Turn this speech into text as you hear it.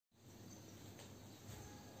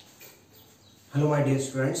Hello माय Deere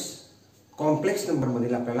students, complex number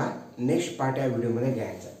मधील आपल्याला next part या व्हिडिओ मध्ये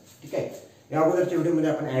घ्यायचा आहे. ठीक आहे. या अगोदरच्या व्हिडिओ मध्ये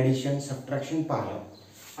आपण ॲडिशन सबट्रॅक्शन पाहिलं.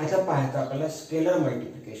 आता पाहायचं आपल्याला स्केलर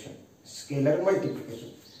मल्टिप्लिकेशन.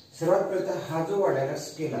 सर्वात पहिला हा जो वर्ड आहे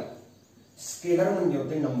स्केलर म्हणजे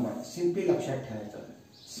होते नंबर. सिंपली लक्षात ठेवायचं,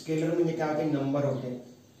 स्केलर म्हणजे काय होते, नंबर होते.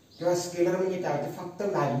 किंवा स्केलर म्हणजे काय होते, फक्त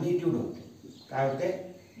मॅग्निट्यूड होते. काय होते,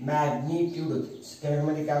 मॅग्निट्यूड होते. स्केलर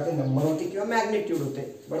मध्ये काय होते, नंबर होते किंवा मॅग्निट्यूड होते.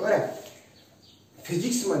 बरोबर आहे.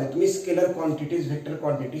 फिजिक्स मध्ये तुम्ही स्केलर क्वांटिटीज, वेक्टर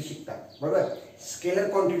क्वांटिटी शिकता. बरोबर. स्केलर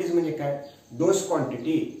क्वांटिटीज म्हणजे काय, those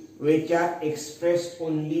quantity which R expressed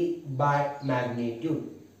only by magnitude.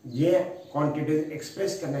 जे क्वांटिटीज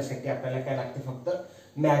एक्सप्रेस करण्यासाठी आपल्याला काय लागते, फक्त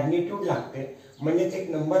मॅग्निट्यूड लागते. म्हणजेच एक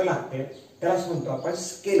नंबर लागते, त्यालाच म्हणतो आपण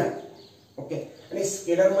स्केलर. ओके. आणि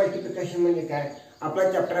स्केलर मल्टिप्लिकेशन म्हणजे काय,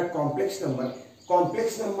 आपला चॅप्टर आहे कॉम्प्लेक्स नंबर.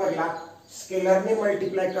 कॉम्प्लेक्स नंबरला स्केलरने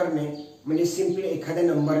मल्टिप्लाय करणे म्हणजे सिंपली एखाद्या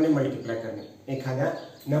नंबरने मल्टिप्लाय करणे.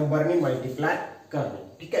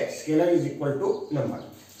 ठीक आहे. Scalar is equal to number.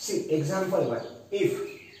 C example 1. If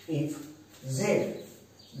z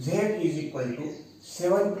is equal to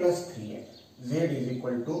 7 + 3 आहे. z इज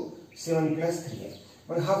इक्वल टू 7 + 3 आहे.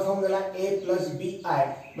 मग हा फॉर्म झाला a + bi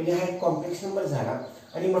म्हणजे हा एक कॉम्प्लेक्स नंबर झाला.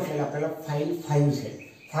 आणि म्हटलेलं आपल्याला फाइंड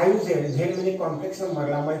 5z म्हणजे कॉम्प्लेक्स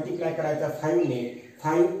नंबरला मल्टिप्लाय करायचा 5 ने.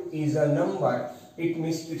 5 is a number, it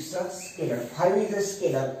means it's a scalar. 5 is a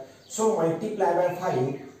scalar, so multiply by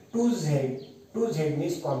 5 2z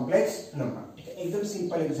means complex number. ठीक आहे. एकदम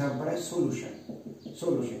सिंपल एक्झाम्पल आहे. सोल्युशन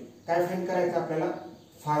काय फाइंड करायचं आपल्याला,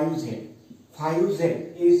 5z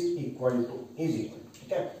इज इक्वल टू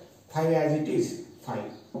ठीक आहे. 5 ॲज इट इज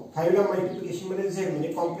 5 ला मल्टिप्लिकेशन मध्ये z म्हणजे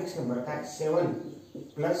कॉम्प्लेक्स नंबर काय, 7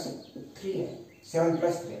 + 3 आहे. 7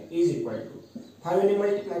 + 3 इज इक्वल टू 5 ने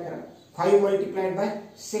मल्टिप्लाय करा. 5 मल्टिप्लाइड बाय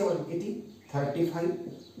 7 किती, 35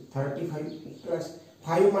 प्लस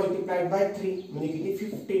 5 मल्टिप्लाइड बाय 3 म्हणजे किती,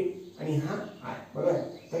 15. आणि हा आहे. बरोबर.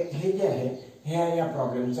 तर हे जे आहे हे आहे या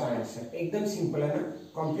प्रॉब्लेमचा आन्सर. एकदम सिंपल आहे ना.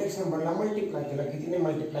 कॉम्प्लेक्स नंबरला मल्टिप्लाय केला, कितीने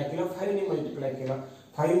मल्टिप्लाय केला, 5 ने मल्टिप्लाय केला.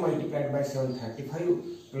 5 multiplied by 7 35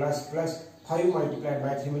 plus 5 multiplied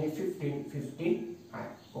by 3 म्हणजे 15 आहे.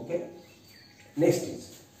 Okay. Next is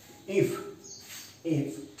if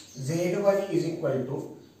z1 is equal to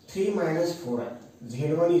 3 - 4 आहे.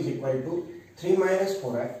 z1 इज इक्वल टू 3 -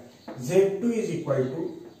 4 आहे. z2 इज इक्वल टू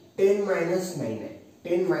 10 - 9 आहे.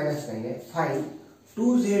 10 - 9 आहे. 5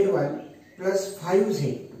 2z1 प्लस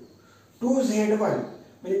 5z2. 2z1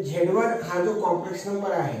 म्हणजे z1 हा जो कॉम्प्लेक्स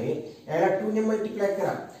नंबर आहे याला 2 ने मल्टिप्लाय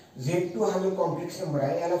करा. z2 हा जो कॉम्प्लेक्स नंबर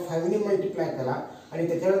आहे याला 5 ने मल्टिप्लाय करा आणि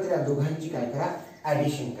त्याच्यानंतर या दोघांची काय करा,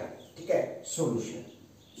 ॲडिशन करा. ठीक आहे. Solution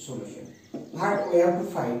what we have to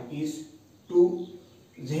find is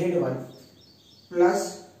 2z1 plus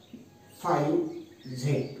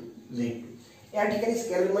 5z2. या ठिकाणी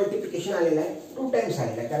स्केलर मल्टिप्लिकेशन आलेला आहे, 2 टाइम्स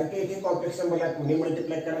आलेला आहे. कारण की इथे कॉम्प्लेक्स नंबरला 2 ने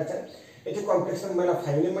मल्टिप्लाय करायचा आहे, इथे कॉम्प्लेक्स नंबरला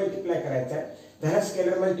 5 ने मल्टिप्लाय करायचा आहे. झाला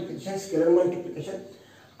scalar multiplication.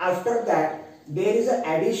 After that there is a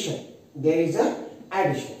addition.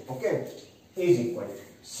 Okay. Is equal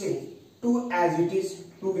C 2 as it is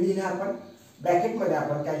 2 लिहिला आपण. ब्रॅकेट मध्ये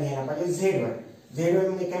आपण काय लिहायला पाहिजे, z1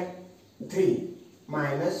 म्हणजे काय, 3 -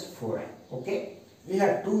 4 आहे. ओके. लिहा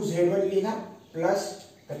 2z1 लिहा प्लस,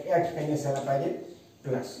 तर या ठिकाणी असायला पाहिजे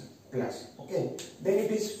plus. Okay. Then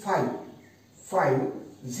it is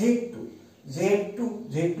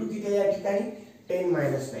 5z2 किती या ठिकाणी 10 -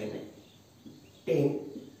 9 आहे. 10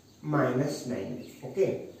 - 9. Okay.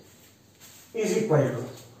 Is equal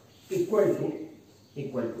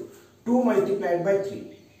to 2 multiplied by 3.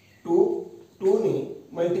 2 ने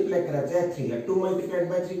मल्टिप्लाय करायचं आहे 3 ला. 2 मल्टिप्लाइड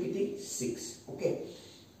बाय 3 किती, 6. Okay.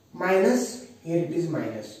 Minus, here it is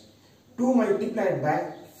minus. 2 multiplied by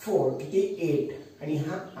 4 किती, 8. आणि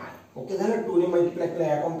हा आय. ओके. झालं. 2 ने मल्टिप्लाय केला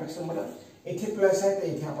या कॉम्प्लेक्स नंबरला. इथे प्लस आहे तर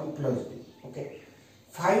इथे आपण प्लस देऊ. ओके.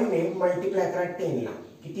 5 ने मल्टिप्लाय करा 10 ला,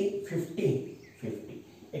 किती, 50.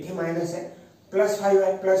 इथे मायनस आहे. +5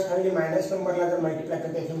 आहे. +5 ने मायनस नंबरला जर मल्टिप्लाय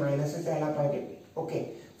करता इथे मायनसच यायला पाहिजे. ओके.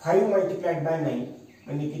 5 मल्टिप्लाइड बाय 9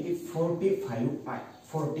 म्हणजे किती, 45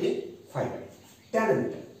 आहे.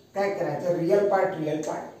 त्यानंतर काय करायचं, रिअल पार्ट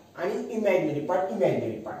आणि इमॅजिनरी पार्ट.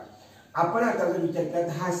 आपण आता जर विचार केला तर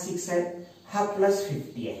हा 6 आहे, हा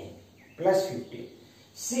 +50 आहे.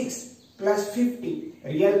 6 + 50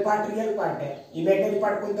 रिअल पार्ट आहे. इमॅजिनरी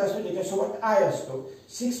पार्ट कोणता असतो, ज्याच्यासोबत आय असतो.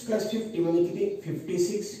 6 + 50 म्हणजे किती,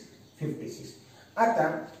 56. आता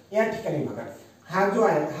या ठिकाणी बघा, हा जो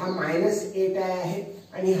आहे हा -8 आहे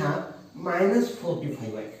आणि हा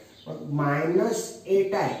 -45 आहे.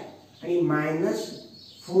 -8 आहे आणि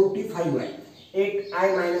 -45 आहे. 8i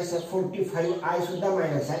मायनस 45i सुद्धा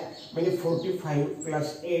मायनस आहे म्हणजे 45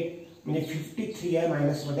 + 8 म्हणजे 53 आहे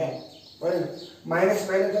मायनस मध्ये आहे. बरोबर. मायनस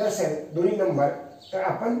मायनस जर असेल दोन्ही नंबर तर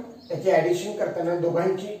आपण त्याचे ॲडिशन करताना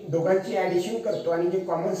दोघांची ॲडिशन करतो आणि जे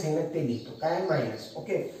कॉमन आहे ना ते लिहितो काय मायनस.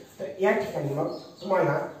 ओके. तर या ठिकाणी मग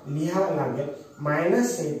तुम्हाला लिहावं लागेल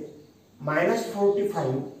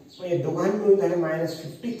 -45 म्हणजे दोघांनी मिळून झाले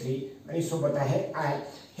 -53 आणि सोबत आहे आय.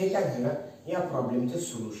 हे काय झालं या प्रॉब्लेमचं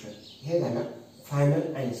सोल्युशन. हे झालं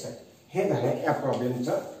फायनल आन्सर. हे झालं या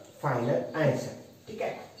प्रॉब्लेमचं फायनल आन्सर. ठीक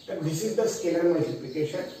आहे. तर दिस is the scalar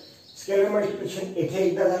multiplication. Scalar multiplication येथे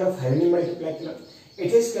एकदा झालं 5 ने मल्टिप्लाय केलं,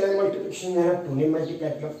 येथे स्केलर मल्टिप्लिकेशन झालं 2 ने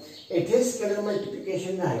मल्टिप्लाय केलं, येथे स्केलर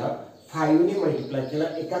मल्टिप्लिकेशन झालं 5 ने मल्टिप्लाय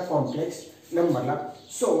केलं एका कॉम्प्लेक्स नंबरला.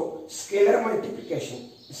 So scalar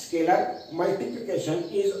multiplication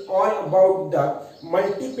is all about the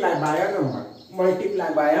multiply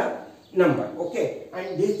by a number. Okay,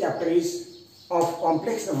 and this chapter is of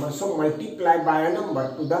complex number, so multiply by a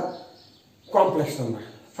number to the complex number.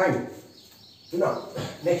 Fine. Now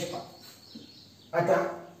next part. आता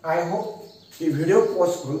I hope हे video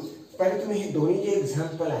pause करून पहिले तुम्ही हे दोन्ही जे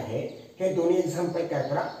example आहे हे दोन्ही एक्झाम्पल काय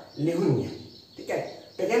करा लिहून घ्या. ठीक आहे.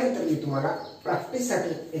 त्याच्यानंतर मी तुम्हाला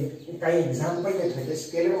प्रॅक्टिससाठी काही एक्झाम्पल देत होते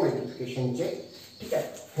स्केलर मल्टिप्लिकेशनचे. ठीक आहे.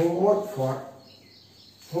 Homework for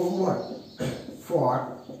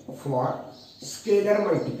scalar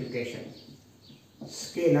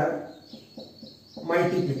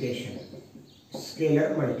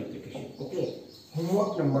multiplication. Okay.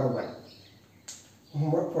 Homework number 1.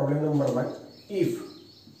 Homework problem number 1. if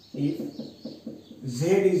z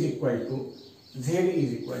is equal to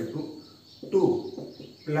 2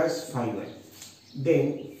 plus 5y, then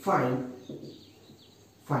find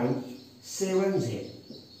 7z.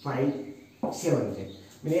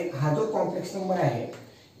 म्हणजे हा जो कॉम्प्लेक्स नंबर आहे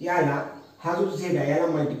याला हा जो z आहे याला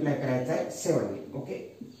मल्टिप्लाय करायचा आहे 7 ने. Okay.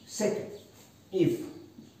 Second if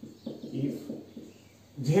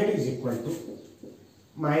z is equal to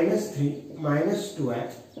 -3 -2y,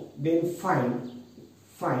 then find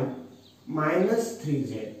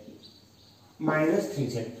 -3z.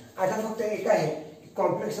 आता फक्त एक आहे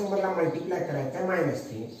कॉम्प्लेक्स नंबरला मल्टिप्लाय करायचा आहे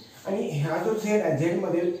 -3 आणि हा जो z आहे z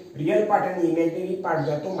मध्ये रिअल पार्ट आणि इमॅजिनरी पार्ट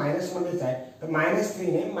जो मायनस मध्येच आहे. तर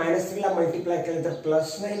 -3 ने -3 ला मल्टिप्लाय केलं तर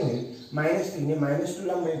 +9 होईल, -3 ने -2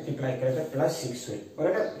 ला मल्टिप्लाय केलं तर +6 होईल.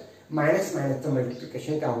 बरोबर. मायनस मायनसचं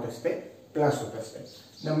मल्टिप्लिकेशन काय होत असते प्लस होत असते.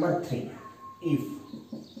 Number 3 if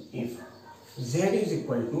z is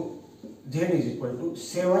equal to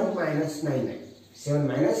 7 minus 9,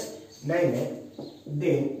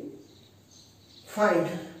 then find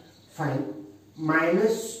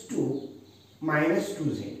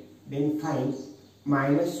 -2z, then find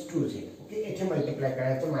 -2z. Okay. इथे मल्टिप्लाय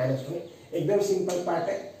करायचं -2 ने. एकदम सिंपल पार्ट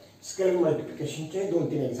आहे. स्केलर मल्टिप्लिकेशनचे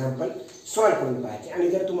 2-3 एक्झाम्पल सॉल्व करून पाहायचे आणि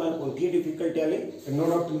जर तुम्हाला कोणतीही डिफिकल्टी आली तर नो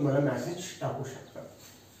डाऊट तुम्ही मला मेसेज टाकू शकता.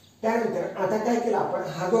 त्यानंतर आता काय केलं आपण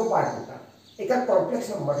हा जो पार्ट होता एका कॉम्प्लेक्स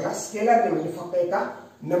नंबरला स्केलरने म्हणजे फक्त एका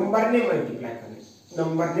नंबरने मल्टिप्लाय करणे.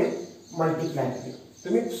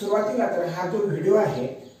 तुम्ही सुरुवातीला तर हा जो व्हिडिओ आहे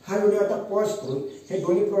हा व्हिडिओ आता पॉज करून हे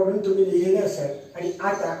दोन्ही प्रॉब्लेम तुम्ही लिहिलेले असेल आणि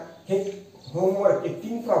आता हे होमवर्क हे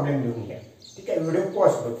 3 प्रॉब्लेम लिहून घ्या. ठीक आहे. व्हिडिओ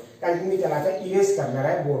पॉज करून कारण की मी त्याला आता इरेज करणार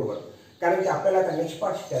आहे बोर्डवर कारण की आपल्याला आता नेक्स्ट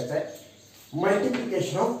पार्ट शिकायचा आहे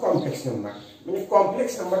मल्टिप्लिकेशन ऑफ कॉम्प्लेक्स नंबर म्हणजे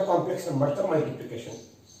कॉम्प्लेक्स नंबरचं मल्टिप्लिकेशन.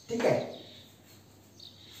 ठीक आहे.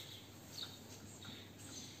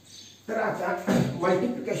 तर आता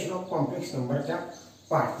मल्टिप्लिकेशन ऑफ कॉम्प्लेक्स नंबरच्या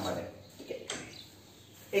पार्टमध्ये ठीक आहे.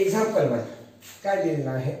 एक्झाम्पल 1 काय दिलेलं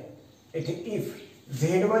आहे इथे if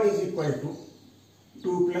z1 is equal to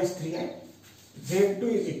 2 plus 3i, z2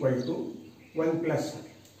 is equal to 1 plus i.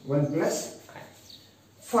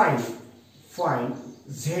 Find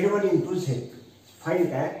z1 into z2. Find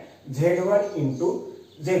काय z1 into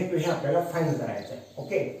z2 हे आपल्याला फाइंड करायचं आहे.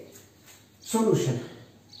 Okay.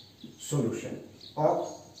 Solution of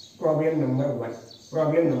problem number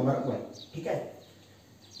 1. ठीक आहे.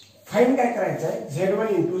 फाइंड काय करायचं आहे z1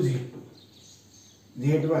 into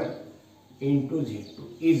z2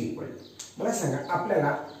 is equal to मला सांगा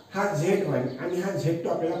आपल्याला हा z1 आणि हा z2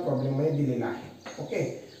 आपल्याला प्रॉब्लेम मध्ये दिलेला आहे. ओके.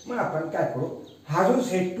 मग आपण काय करू हा जो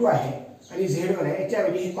z2 आहे आणि z1 आहे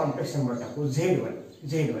याच्याऐवजी हे कॉम्प्लेक्स नंबर टाकू.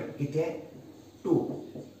 z1 किती आहे 2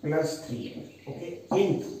 plus 3 आहे. ओके.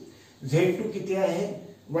 इंटू z2 किती आहे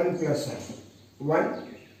 1 प्लस आहे 1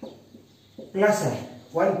 प्लस आहे.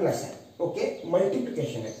 ओके.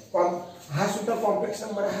 मल्टिप्लिकेशन आहे. हा सुद्धा कॉम्प्लेक्स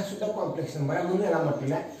नंबर आहे हा सुद्धा कॉम्प्लेक्स नंबर आहे म्हणून याला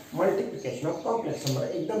म्हटलेलं आहे मल्टिप्लिकेशन ऑफ कॉम्प्लेक्स नंबर.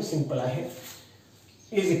 एकदम सिंपल आहे.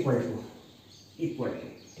 Is equal to.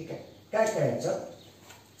 ठीक आहे. काय करायचं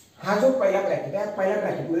हा जो पहिला ब्रॅकेट आहे पहिल्या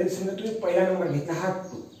ब्रॅकेटमध्ये समजा तुम्ही पहिला नंबर घेतला हा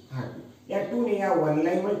 2 या 2 ने या 1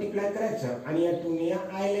 ला मल्टिप्लाय करायचं आणि या 2 ने या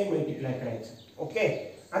i ला मल्टिप्लाय करायचं. ओके.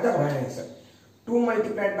 आता बघा आन्सर 2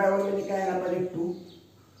 मल्टिप्लाइड बाय 1 म्हणजे काय आला पाहिजे 2.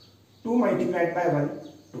 2 multiplied by 1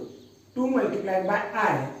 2. 2 multiplied by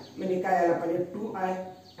i म्हणजे काय आला पाहिजे 2i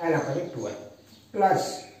आला पाहिजे 2i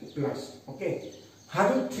प्लस प्लस. ओके, हा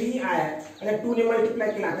जो 3i आणि 2 ने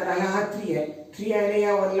मल्टिप्लाय केला तर आला हा 3 आहे. 3i ने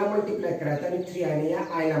या 1 ला मल्टिप्लाय करायचं आणि 3i ने या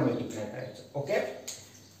i ला मल्टिप्लाय करायचं. ओके,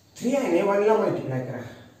 3i ने 1 ला मल्टिप्लाय करा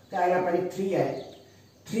काय आला पाहिजे 3i.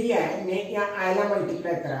 3i ने या i ला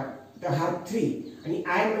मल्टिप्लाय करा तर हा 3 आणि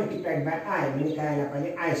i मल्टिप्लाइड बाय i म्हणजे काय आला पाहिजे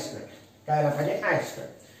i स्क्वेअर. काय आला पाहिजे i square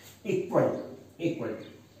equal equal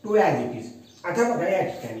to as it is. आता बघा या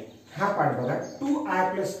ठिकाणी हा पार्ट बघा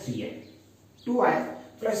 2i plus 3i 2i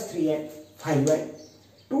plus 3i 5i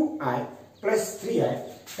 2i plus 3i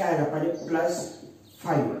काय आला पाहिजे प्लस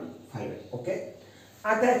 5i. ओके,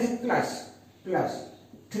 आता इथे प्लस प्लस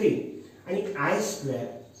 3 आणि i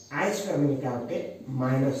स्क्वेअर म्हणजे काय होते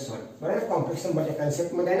 -1. बरोबर, कॉम्प्लेक्स नंबरच्या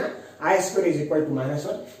कन्सेप्ट मध्ये ना i square is equal to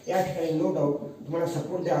 -1. या ठिकाणी नो डाऊट तुम्हाला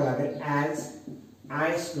सपोर्ट द्यावा लागेल as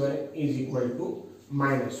i square is equal to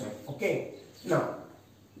 -1. Okay, now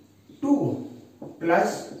 2 plus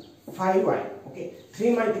 5i. Okay,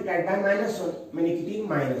 3 multiplied by -1 म्हणजे किती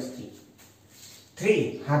 -3.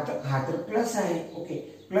 3 हा तर प्लस आहे. ओके,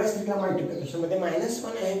 प्लस 3 ला मल्टिप्लिकेशन मध्ये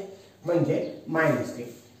 -1 आहे म्हणजे -3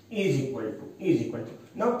 is equal to.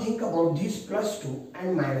 Now think about this +2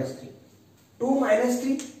 and -3. 2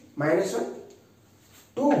 -3 -1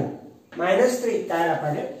 2 -3 काय आला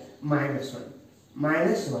पाहिजे -1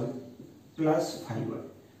 -1 प्लस 5i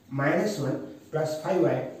 -1 प्लस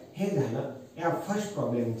 5i हे झालं या फर्स्ट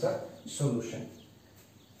प्रॉब्लेमचं सोल्युशन.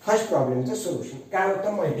 फर्स्ट प्रॉब्लेमचं सोल्युशन काय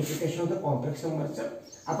होतं मल्टिप्लिकेशन होतं कॉम्प्लेक्स नंबरचं.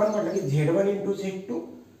 आपण म्हटलं की Z1 इंटू Z2.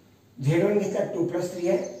 Z1 घेतला 2 प्लस 3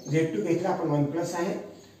 आहे. Z2 घेतला आपण 1 प्लस आहे.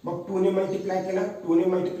 मग 2 ने मल्टिप्लाय केला 2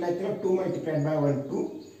 multiplied by 1 2.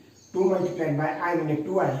 2 multiplied by i म्हणजे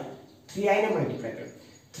 2i. 3i ने मल्टिप्लाय केलं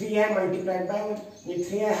 3i मल्टिप्लाइड बाय 1 म्हणजे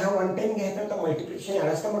 3i हा 1 टाइम घ्यायचा तर मल्टिप्लिकेशन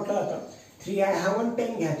यालाच तर म्हटलं जातं. 3i हा 1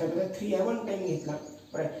 टाइम घ्यायचा तर 3i 1 टाइम घेतला.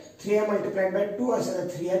 बरं, 3i मल्टिप्लाइड बाय 2 असेल तर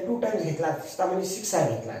 3i 2 टाइम्स घेतला असता म्हणजे 6i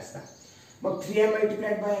घेतला असता. मग 3i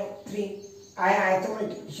मल्टिप्लाइड बाय 3 i चं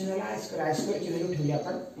मल्टिप्लिकेशन झालं i स्क्वेअर ची व्हॅल्यू ठेवली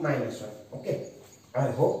आपण -1. ओके,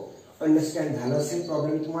 आय होप अंडरस्टँड झालं असेल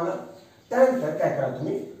प्रॉब्लेम तुम्हाला. त्यानंतर काय करा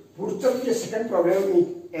तुम्ही पुढचं जे सेकंड प्रॉब्लेम मी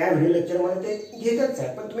या व्हिडिओ लेक्चर मध्ये ते घेतच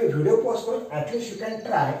आहे पण तुम्ही व्हिडिओ पॉज करून at least you can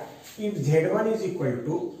try if Z1 is equal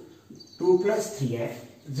to 2 plus 3i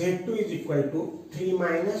Z2 is equal to 3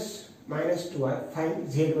 minus 2i find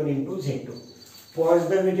Z1 into Z2. Pause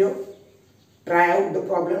the video, try out the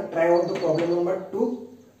problem number 2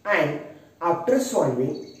 and after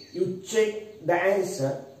solving you check the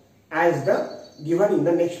answer as the given in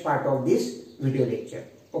the next part of this video lecture.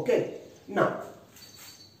 Okay, now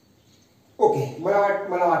okay, मला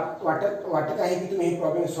वाटत आहे की तुम्ही हे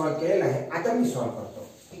problem solve केलेला आहे. आता मी solve करतो.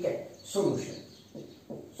 ठीक आहे,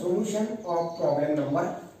 solution of problem number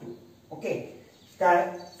 2. Okay, काय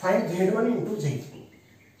find Z1 into Z2.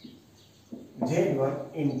 Z1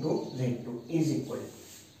 into Z2 is equal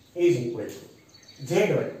to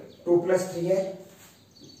Z1 2 plus 3 है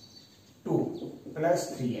 2 plus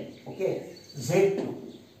 3 है. ओके, Z2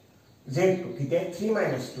 किती आहे 3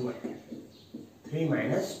 minus 2 है 3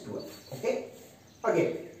 minus 2 है. ओके, अगेन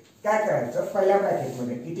काय करायचं पहिल्या ब्रॅकेट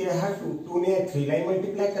मध्ये किती आहे हा 2 ने 3 ला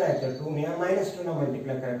मल्टिप्लाय करायचं 2 ने -2 ला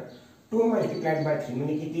मल्टिप्लाय करायचं 2 मल्टिप्लाइड बाय 3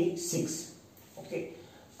 म्हणजे किती 6. ओके,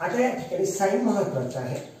 आता या ठिकाणी साइन महत्वाचा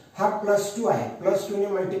आहे. हा +2 आहे. +2 ने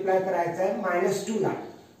मल्टिप्लाय करायचा आहे -2 ला.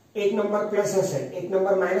 एक नंबर प्लस असेल एक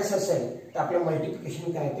नंबर मायनस असेल तर आपलं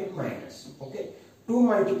मल्टिप्लिकेशन काय येते मायनस. ओके, 2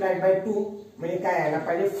 मल्टिप्लाइड बाय 2 म्हणजे काय यायला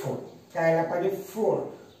पाहिजे 4. काय यायला पाहिजे 4.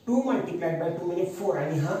 2 मल्टिप्लाइड बाय 2 म्हणजे 4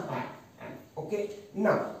 आणि हा i. ओके,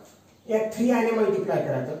 ना या 3i ने मल्टिप्लाय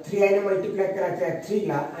करायचं 3i ने मल्टिप्लाय करायचं आहे 3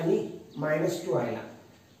 ला आणि -2i ला.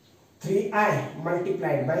 3i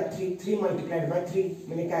multiplied by 3 multiplied by 3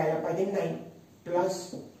 म्हणजे काय यायला पाहिजे 9 प्लस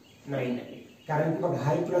 9 आहे. कारण की बघ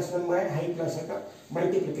हाई प्लस नंबर आहे हाई प्लस आहे का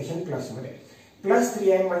मल्टिप्लिकेशन प्लस मध्ये प्लस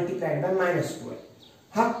 3i मल्टिप्लाइड बाय -2 आहे.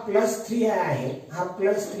 हा प्लस 3i आहे हा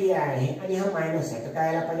प्लस 3i आहे आणि हा मायनस आहे तर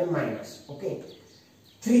काय यायला पाहिजे मायनस. ओके,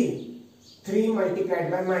 3 मल्टिप्लाइड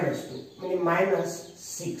बाय -2 म्हणजे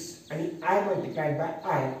 -6 आणि i मल्टिप्लाइड बाय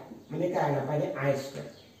i म्हणजे काय यायला पाहिजे i स्क्वेअर.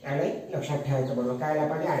 याला लक्षात ठेवायचं बरोबर काय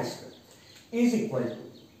यायला पाहिजे i square is equal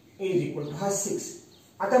to हा 6.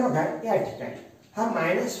 आता बघा या ठिकाणी हा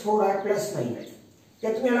 -4i प्लस 9 आहे.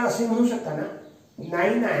 त्या तुम्ही याला असे म्हणू शकता ना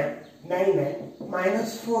 9 आहे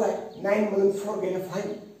 -4 आहे 9 म्हणून 4 गेले 5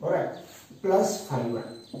 बरोबर प्लस 5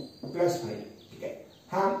 आहे. ठीक आहे,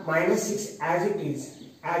 हा -6 ॲज इट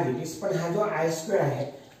इज पण हा जो i स्क्वेअर आहे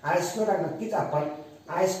i स्क्वेअर नक्कीच आपण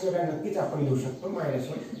आय स्क्वेअर नक्कीच आपण लिहू शकतो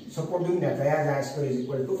 -1 सपोर्ट देऊन द्यायचा याज I square is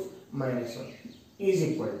equal to -1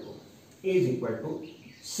 is equal to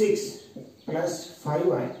 6 plus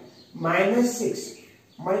 5y -6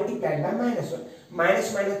 multiplied by -1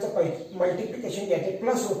 minus माइनसचं multiplication घ्यायचे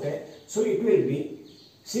प्लस होते so it will be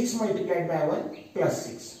 6 multiplied by 1 plus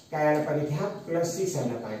 6 काय आला पाहिजे हा प्लस 6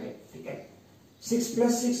 आला पाहिजे ठीक आहे 6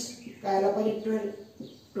 प्लस 6 काय आला पाहिजे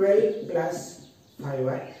 12 plus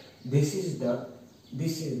 5y this is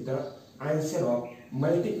the answer of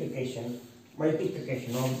multiplication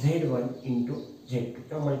of z1 into z2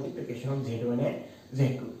 तर मल्टिप्लिकेशन ऑफ z1 आहे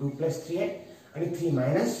z2 2 प्लस 3 आहे आणि 3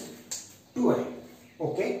 मायनस 2 आहे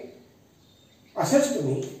ओके असंच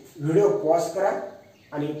तुम्ही व्हिडिओ पॉज करा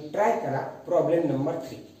आणि ट्राय करा प्रॉब्लेम नंबर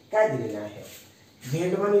 3 काय दिलेला आहे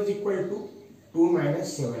z1 is equal to 2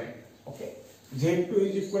 minus 7 आहे okay z2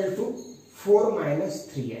 is equal to 4 minus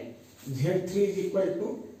 3 आहे z3 is equal to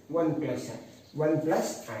 1 plus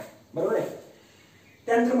i बरोबर आहे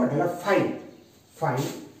त्यानंतर म्हटलं find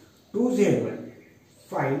 2z1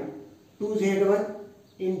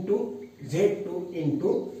 into z2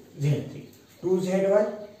 into z3 2z1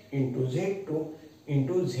 into z2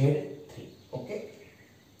 into z3 okay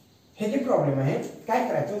हे जे प्रॉब्लेम आहे काय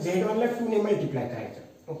करायचं z1 ला 2 ने मल्टिप्लाय करायचं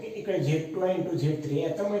ओके इकडे z2 आहे into z3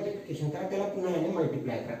 याचं मल्टिप्लिकेशन करा त्याला पुन्हा याने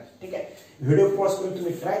मल्टिप्लाय करा ठीक आहे व्हिडिओ पॉज करून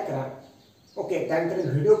तुम्ही ट्राय करा ओके त्यानंतर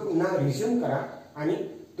व्हिडिओ पुन्हा रिझ्यूम करा आणि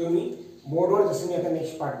तुम्ही बोर्डवर जसं मी आता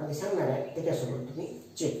नेक्स्ट पार्ट मध्ये सांगणार आहे त्याच्यासोबत तुम्ही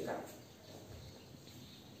चेक करा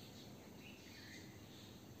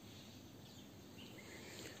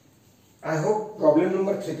आय होप प्रॉब्लेम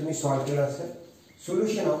नंबर 3 तुम्ही सॉल्व केला असेल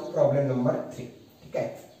सोल्युशन ऑफ प्रॉब्लेम नंबर 3 ठीक आहे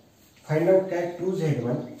फाइंड आउट काय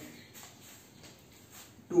 2z1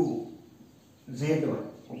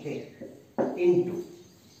 okay into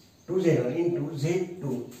 2z1 into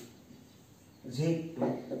z2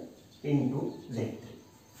 into z3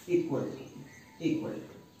 equal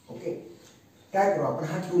to okay काय करू आपण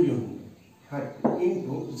हा 2 लिहून घेऊ हा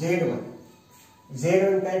into z1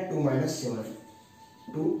 काय 2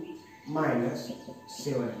 मायनस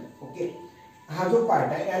 7 ओके हा जो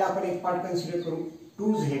पार्ट आहे याला आपण एक पार्ट कन्सिडर करू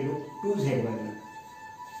 2z1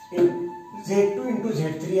 z2 into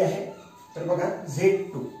z3 आहे तर बघा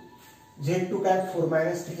z2 काय 4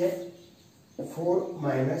 मायनस 3 आहे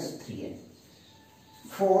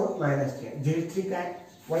 4 मायनस 3 आहे z3 काय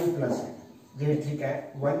 1 प्लस आहे z3 काय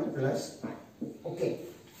 1 प्लस आहे ओके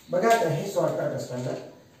बघा आता हे सॉल्व करत असताना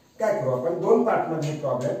काय करू आपण दोन पार्ट मध्ये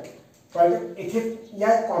प्रॉब्लेम पहिले इथे या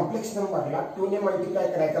कॉम्प्लेक्स नंबरला 2 ने मल्टिप्लाय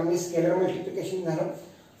करायचं म्हणजे स्केलर मल्टिप्लिकेशन झालं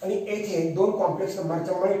आणि इथे दोन कॉम्प्लेक्स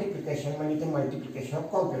नंबरचं मल्टिप्लिकेशन म्हणजे ते मल्टिप्लिकेशन ऑफ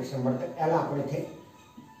कॉम्प्लेक्स नंबर तर याला आपण इथे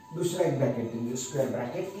दुसरा एक ब्रॅकेट देऊ स्क्वेअर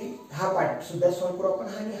ब्रॅकेट की हा पार्ट सुद्धा सॉल्व करू आपण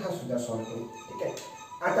आणि हा सुद्धा सॉल्व करू ठीक आहे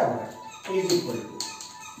आता बघा इज इक्वल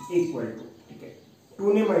टू ठीक आहे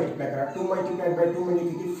 2 ने मल्टिप्लाय करा 2 मल्टिप्लाइड बाय 2 म्हणजे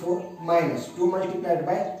किती 4 मायनस 2 मल्टिप्लाइड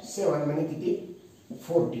बाय 7 म्हणजे किती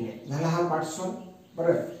 14 आहे झाला हा पार्ट सॉल्व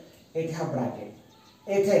बरोबर इथे हा ब्रॅकेट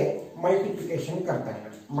इथे मल्टिप्लिकेशन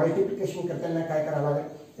करताना काय करावं लागेल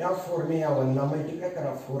या 4 ने या 1 ला मल्टिप्लाय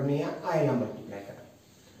करा 4 ने या i ला मल्टिप्लाय करा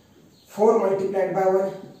 4 multiplied by 1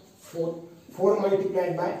 4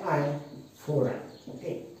 multiplied by i 4 आहे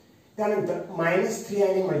ओके त्यानंतर -3 i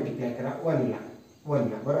ने मल्टिप्लाय करा 1 ला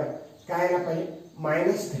बरोबर काय आला पाहिजे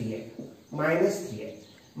 -3 आहे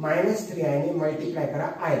 -3 i ने मल्टिप्लाय करा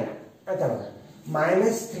i ला आता बघा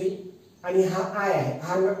 -3 आणि हा i आहे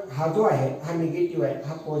हा जो आहे हा निगेटिव्ह आहे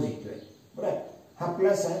हा पॉझिटिव्ह आहे बरोबर हा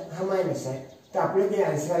प्लस आहे हा मायनस आहे तर आपलं जे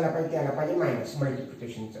आन्सर आला पाहिजे त्याला पाहिजे मायनस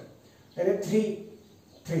मल्टिप्लिकेशनचं तर 3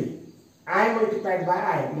 i मल्टिप्लाइड बाय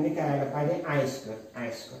i म्हणजे काय आला पाहिजे i स्क्वेअर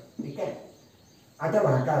ठीक आहे आता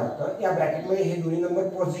बघा काय होतं या ब्रॅकेटमध्ये हे दोन्ही नंबर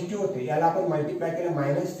पॉझिटिव्ह होते याला आपण मल्टिप्लाय केलं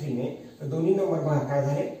 -3 ने तर दोन्ही नंबर बघा काय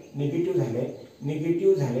झाले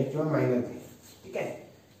निगेटिव्ह झाले किंवा मायनस झाले ठीक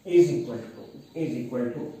आहे is equal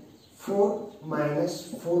to 4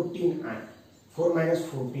 minus 14i 4 minus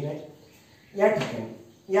 14 आहे या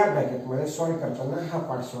ठिकाणी या ब्रॅकेटमध्ये सॉल्व करताना हा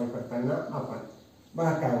पार्ट सॉल्व करताना आपण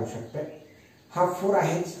बघा काय होऊ शकतं हा 4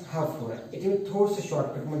 आहेच हा 4 आहे इथे मी थोडंसं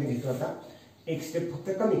शॉर्टकटमध्ये घेतो आता एक स्टेप फक्त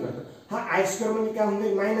कमी करतो हा i स्क्वेअर म्हणजे काय होऊन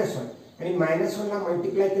जाईल -1 आणि -1 ला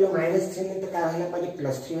मल्टिप्लाय केलं -3 नंतर काय व्हायला पाहिजे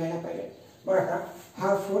 +3 व्हायला पाहिजे बघा आता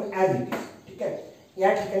हा 4 ॲज इट इज ठीक आहे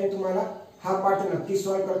या ठिकाणी तुम्हाला हा पार्ट नक्की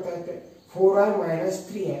सॉल्व करता येते 4i -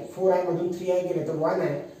 3 आहे 4i मधून 3i गेले तर 1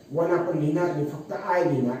 आहे 1 आपण लिहिणार नाही फक्त i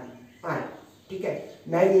लिहिणार i ठीक आहे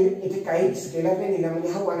नाही इथे काही स्केलर नाही लिहिला म्हणजे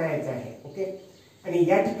हा 1 यायचा आहे ओके आणि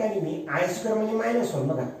या ठिकाणी मी i स्क्वेअर म्हणजे -1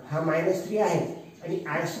 बघा हा -3 आहे आणि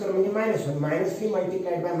i स्क्वेअर म्हणजे -3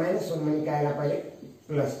 मल्टिप्लाइड बाय -1 म्हणजे काय आला पाहिजे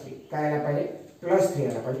 +3 काय आला पाहिजे +3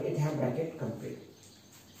 आला पाहिजे इथे हा bracket complete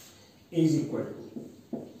is equal to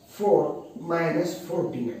 4 minus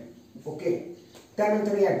 14 आहे. ओके,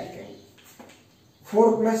 त्यानंतर या ठिकाणी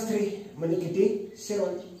 4 प्लस 3 म्हणजे किती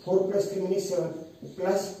 7. 4 प्लस 3 म्हणजे 7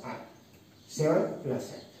 प्लस आय, 7 प्लस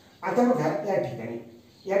आय. आता बघा या ठिकाणी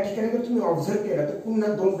जर तुम्ही ऑब्झर्व केलं तर पुन्हा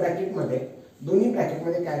दोन्ही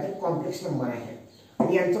ब्रॅकेटमध्ये काय तर कॉम्प्लेक्स नंबर आहे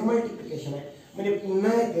आणि यांचं मल्टिप्लिकेशन आहे. म्हणजे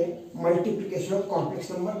पुन्हा येथे मल्टिप्लिकेशन ऑफ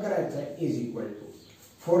कॉम्प्लेक्स नंबर करायचं आहे. इज इक्वल टू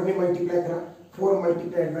 4 ने मल्टिप्लाय करा. 4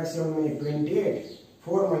 मल्टिप्लाइड बाय 7 म्हणजे 28.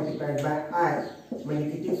 4 मल्टिप्लाइड बाय आय म्हणजे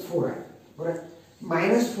किती 4 आहे. बरोबर.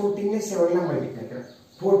 मायनस 14 ने 7 ला मल्टिप्लाय करा.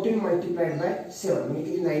 14 मल्टिप्लाइड बाय 7 म्हणजे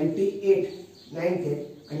किती 98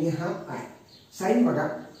 आणि हा आय. साइन बघा,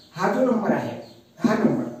 हा जो नंबर आहे हा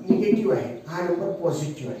नंबर निगेटिव्ह आहे, हा नंबर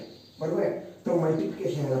पॉझिटिव्ह आहे. बरोबर आहे. तो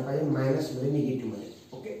मल्टिप्लिकेशन यायला पाहिजे मायनस मध्ये, निगेटिव्ह मध्ये.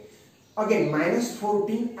 Okay, again minus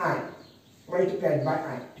 14 I multiplied by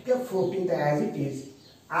I. ठीक आहे, 14 तर as it is.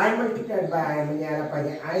 I multiplied by I म्हणजे यायला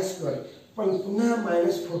पाहिजे आय स्क्वेअर, पण पुन्हा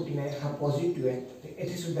मायनस 14 आहे, हा पॉझिटिव्ह आहे, तर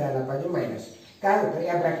येथे सुद्धा यायला पाहिजे मायनस. काय होतं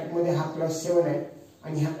या ब्रॅकेटमध्ये हा प्लस 7 आहे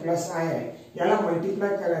आणि हा प्लस आय आहे. याला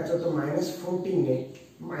मल्टिप्लाय करायचं होतं मायनस 14 ने,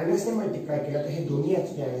 मायनसने मल्टिप्लाय केलं तर हे दोन्ही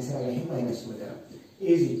याचे आन्सर आले हे मायनस मध्ये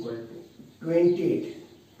इज इक्वल टू 28.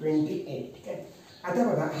 ठीक आहे. आता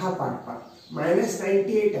बघा हा पार्ट पहा, मायनस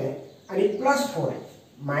 98 आहे आणि प्लस 4 आहे.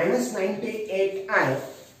 मायनस 98 आहे,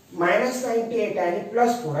 मायनस 98 आहे आणि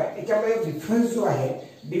प्लस 4 आहे. याच्यामध्ये डिफरन्स जो आहे,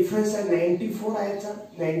 डिफरन्स आहे 94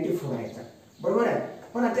 आहे. बरोबर आहे.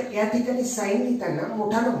 पण आता या ठिकाणी साइन लिहिताना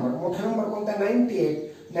मोठा नंबर कोणता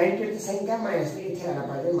 98 साइन काय मायनस, इथे आला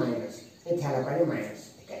पाहिजे मायनस, इथे आला पाहिजे मायनस.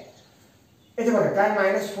 ठीक आहे. इथे बघा काय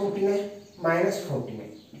मायनस 14 आहे, मायनस 14 आहे.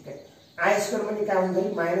 ठीक आहे. आय स्क्वेअर म्हणजे काय होऊन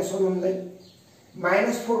जाईल मायनस 1 होऊन जाईल.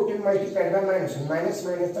 Minus 14 multiplied by minus 1, minus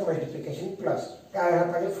मायनसचं multiplication plus. काय आला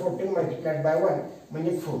पाहिजे 14 मल्टिप्लाइड बाय 1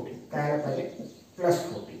 म्हणजे 14. काय आला पाहिजे प्लस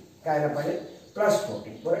 14. काय आला पाहिजे प्लस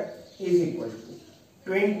 14. बरोबर. इज इक्वल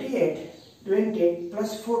टू 28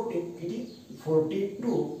 प्लस 14 किती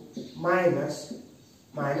 42 मायनस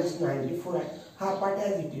 94 आहे. हा part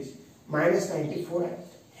as it is minus 94 आहे.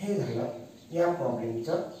 हे झालं या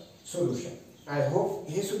प्रॉब्लेमचं सोल्युशन. आय होप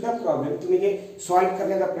हे सुद्धा प्रॉब्लेम तुम्ही जे सॉल्व्ह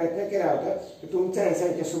करण्याचा प्रयत्न केला होता तर तुमच्या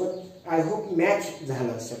याच्यासोबत आय होप मॅच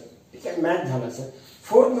झालं असेल. ठीक आहे, मॅच झालं असेल.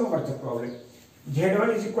 4th नंबरचा problem, Z1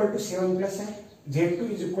 is equal to 7 plus आहे,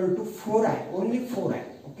 Z2 इज इक्वल टू 4 आहे, ओनली 4 आहे.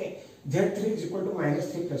 Okay, Z3 is equal to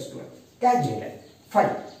minus 3 plus 2 आहे. काय Z आहे 5.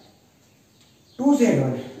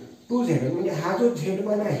 2Z1 म्हणजे हा जो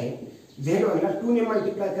Z1 आहे, Z1 ला 2 ने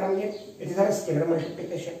मल्टिप्लाय करा म्हणजे इथे झालं स्केलर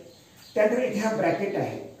मल्टिप्लिकेशन. त्यानंतर इथे हा ब्रॅकेट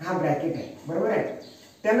आहे, बरोबर आहे.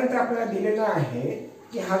 त्यानंतर आपल्याला दिलेला आहे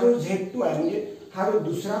की हा जो Z2 आहे म्हणजे हा जो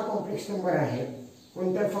दुसरा कॉम्प्लेक्स नंबर आहे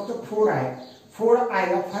कोणता, फक्त 4 आहे. 4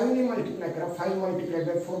 आयला 5 ने मल्टिप्लाय करा. 5 मल्टिप्लाय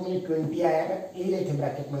बाय 4 म्हणजे 20 आहे, येईल इथे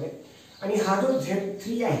ब्रॅकेटमध्ये. आणि हा जो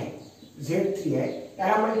Z3 आहे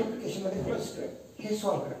त्याला मल्टिप्लिकेशन मध्ये प्लस 12. हे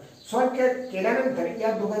सॉल्व्ह करा. सॉल्व्ह केल्यानंतर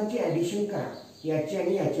या दोघांची ऍडिशन करा, याची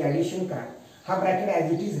आणि याची ऍडिशन करा. हा ब्रॅकेट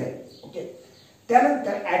ॲज इट इज आहे. ओके,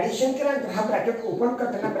 त्यानंतर ऍडिशन केल्यानंतर हा ब्रॅकेट ओपन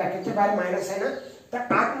करताना ब्रॅकेटच्या बाहेर मायनस आहे ना,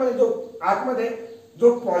 तर आतमध्ये जो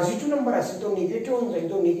पॉझिटिव्ह नंबर असेल तो निगेटिव्ह होऊन जाईल,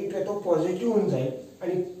 जो निगेटिव्ह आहे तो पॉझिटिव्ह होऊन जाईल.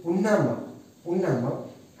 आणि पुन्हा मग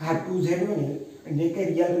हा 2Z1 येईल आणि जे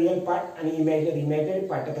काही रिअल पार्ट आणि इमॅजिनरी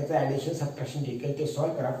पार्ट आहे त्याचं ऍडिशन सबट्रॅक्शन जे काही ते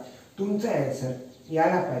सॉल्व्ह करा. तुमचा आन्सर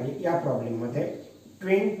याला पाहिजे या प्रॉब्लेममध्ये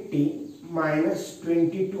 20 मायनस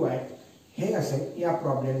 22 आहे. हे असेल या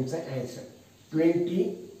प्रॉब्लेमचं आन्सर. 20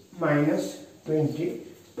 मायनस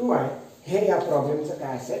 22 आहे हे या प्रॉब्लेमचं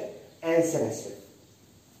काय असेल आन्सर असेल.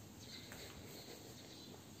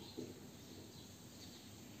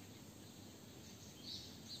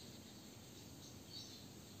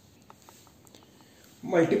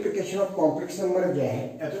 मल्टिप्लिकेशन ऑफ कॉम्प्लेक्स नंबर जे आहे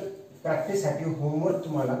त्याचं प्रॅक्टिससाठी होमवर्क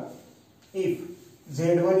तुम्हाला, if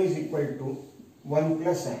Z1 is equal to 1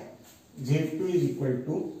 plus आहे, Z2 is equal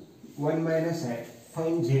to 1 minus आहे,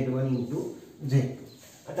 फाइंड Z1 इंटू Z2.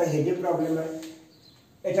 आता हे जे प्रॉब्लेम आहे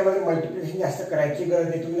याच्यामध्ये मल्टिप्लिकेशन जास्त करायची गरज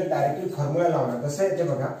नाही, तुम्ही डायरेक्टली फॉर्म्युला लावणार. कसं आहे ते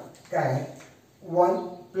बघा, काय आहे 1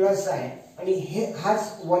 प्लस आहे आणि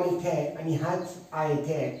हाच 1 इथे आहे आणि हाच आय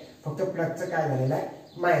इथे आहे, फक्त प्लसचं काय झालेलं आहे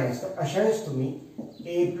मायनस. तर अशा वेळेस तुम्ही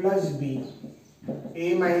ए प्लस बी,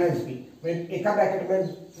 ए मायनस बी म्हणजे एका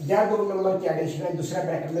ब्रॅकेटमध्ये ज्या 2 नंबरची ऍडिशन आहे दुसऱ्या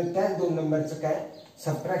ब्रॅकेटमध्ये त्याच 2 नंबरचं काय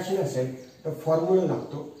सबट्रॅक्शन असेल तर फॉर्म्युला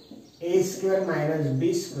लागतो ए स्क्वेअर मायनस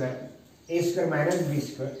बी स्क्वेअर, ए स्क्वेअर मायनस बी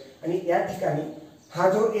स्क्वेअर. आणि या ठिकाणी हा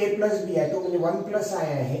जो ए प्लस बी आहे तो म्हणजे 1 प्लस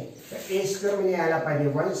आय आहे, तर ए स्क्वेअर म्हणजे यायला पाहिजे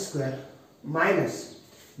 1 स्क्वेअर मायनस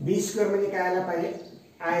बी स्क्वेअर म्हणजे काय यायला पाहिजे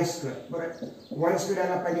आय स्क्वेअर. बरोबर, 1 स्क्वेअर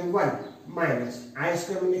यायला पाहिजे 1 मायनस आय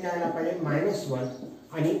स्क्वेअर म्हणजे काय यायला पाहिजे -1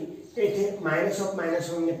 आणि इथे मायनस ऑफ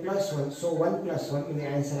 -1 म्हणजे +1, सो 1 + 1 म्हणजे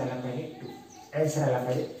आन्सर आला पाहिजे 2. आन्सर आला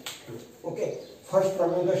पाहिजे 2. ओके, फर्स्ट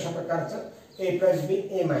प्रॉब्लेम अशा प्रकारचं a plus b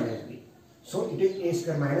a minus b. So it is a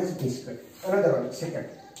square minus b square. Another one, second.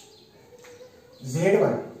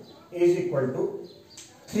 Z1 is equal to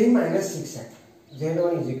 3 minus 6x.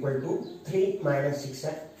 Z1 is equal to 3 minus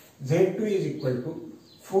 6x. Z2 is equal to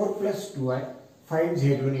 4 plus 2y. Find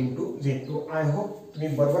Z1 into Z2. I hope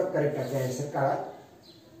तुम्ही बरोबर correct आपले answer काढा.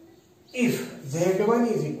 If Z1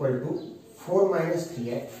 is equal to 4 minus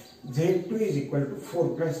 3x, Z2 is equal to 4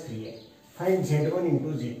 plus 3x. Find Z1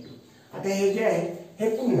 into Z2. आता हे जे आहे हे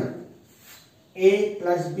पुन्हा a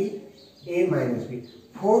plus b a minus b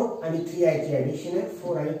 4 आणि 3i ची ऍडिशन आहे,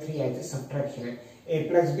 4 आणि 3i चे सबट्रॅक्शन आहे. a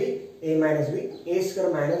plus b a minus b a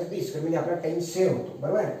square minus b square म्हणजे आपला टाइम सेव्ह होतो.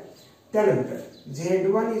 बरोबर. त्यानंतर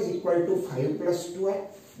z1 is equal to 5 plus 2i,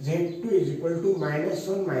 z2 is equal to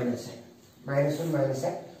 -1 minus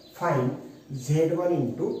i. Find z1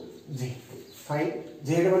 into z2. Find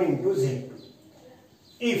z1 into z2.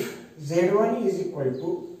 If z1 is equal to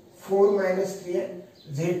 4 minus 3i,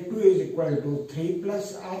 z2 is equal to 3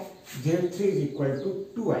 plus i, z3 is equal to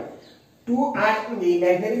 2i. 2i म्हणजे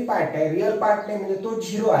imaginary part आहे, real part नाही म्हणजे तो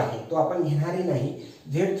 0 आहे, तो आपण घेणारही नाही.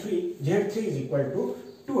 z3 is equal to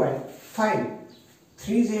 2i. Find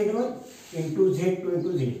 3z1 into z2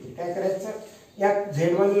 into z3. काय करायचं, या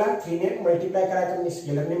z1 ला 3 ने मल्टिप्लाय करायचं म्हणजे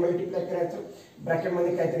स्केलरने मल्टिप्लाय करायचं, ब्रॅकेट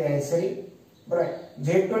मध्ये काहीतरी आन्सर येईल. बरोबर.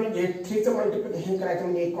 z2 आणि z3 चं मल्टिप्लिकेशन करायचं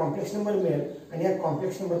म्हणजे एक कॉम्प्लेक्स नंबर मिळेल आणि या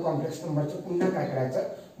कॉम्प्लेक्स नंबरचं पुन्हा काय करायचं,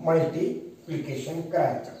 मल्टिप्लिकेशन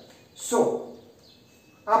करायचं. सो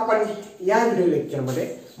आपण या व्हिडिओ लेक्चरमध्ये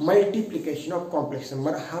मल्टिप्लिकेशन ऑफ कॉम्प्लेक्स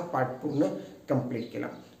नंबर हा पार्ट पूर्ण कंप्लीट केला.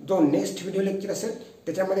 जो नेक्स्ट व्हिडिओ लेक्चर असेल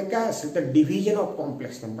त्याच्यामध्ये काय असेल तर डिव्हिजन ऑफ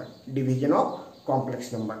कॉम्प्लेक्स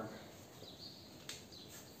नंबर